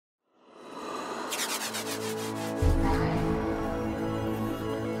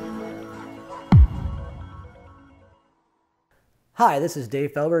Hi, this is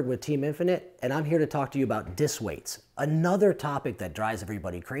Dave Feldberg with Team Infinite, and I'm here to talk to you about disc weights. Another topic that drives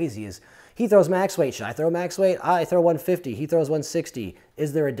everybody crazy is, he throws max weight. Should I throw max weight? I throw 150. He throws 160.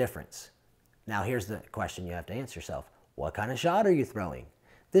 Is there a difference? Now, here's the question you have to answer yourself. What kind of shot are you throwing?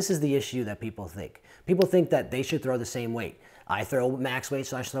 This is the issue that people think. People think that they should throw the same weight. I throw max weight,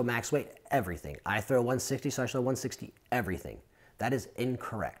 so I should throw max weight, everything. I throw 160, so I should throw 160, everything. That is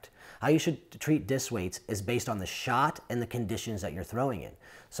incorrect. How you should treat disc weights is based on the shot and the conditions that you're throwing in.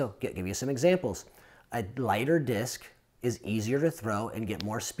 So, give you some examples. A lighter disc is easier to throw and get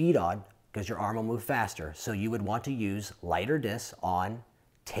more speed on because your arm will move faster. So you would want to use lighter discs on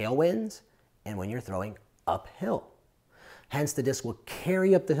tailwinds and when you're throwing uphill. Hence, the disc will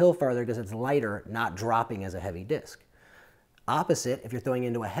carry up the hill farther because it's lighter, not dropping as a heavy disc. Opposite, if you're throwing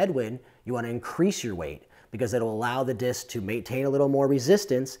into a headwind, you want to increase your weight because it'll allow the disc to maintain a little more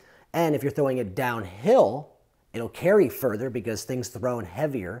resistance. And if you're throwing it downhill, it'll carry further because things thrown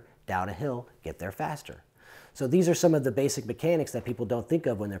heavier down a hill get there faster. So these are some of the basic mechanics that people don't think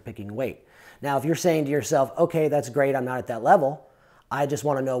of when they're picking weight. Now, if you're saying to yourself, okay, that's great, I'm not at that level, I just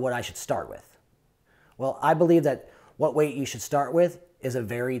want to know what I should start with. Well, I believe that what weight you should start with is a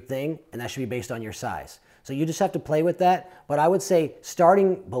varied thing, and that should be based on your size. So you just have to play with that. But I would say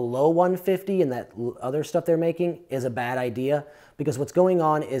starting below 150 and that other stuff they're making is a bad idea because what's going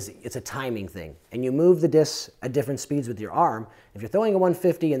on is it's a timing thing. And you move the discs at different speeds with your arm. If you're throwing a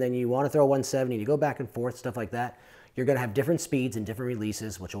 150 and then you want to throw a 170 and you go back and forth, stuff like that, you're going to have different speeds and different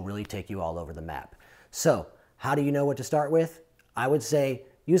releases, which will really take you all over the map. So how do you know what to start with? I would say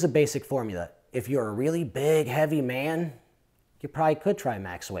use a basic formula. If you're a really big, heavy man, you probably could try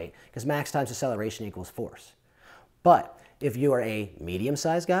max weight because max times acceleration equals force. But if you are a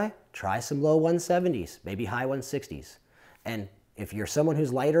medium-sized guy, try some low 170s, maybe high 160s. And if you're someone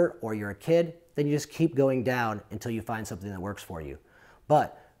who's lighter or you're a kid, then you just keep going down until you find something that works for you.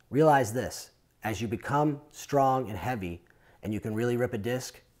 But realize this, as you become strong and heavy and you can really rip a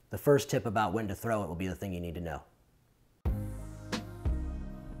disc, the first tip about when to throw it will be the thing you need to know.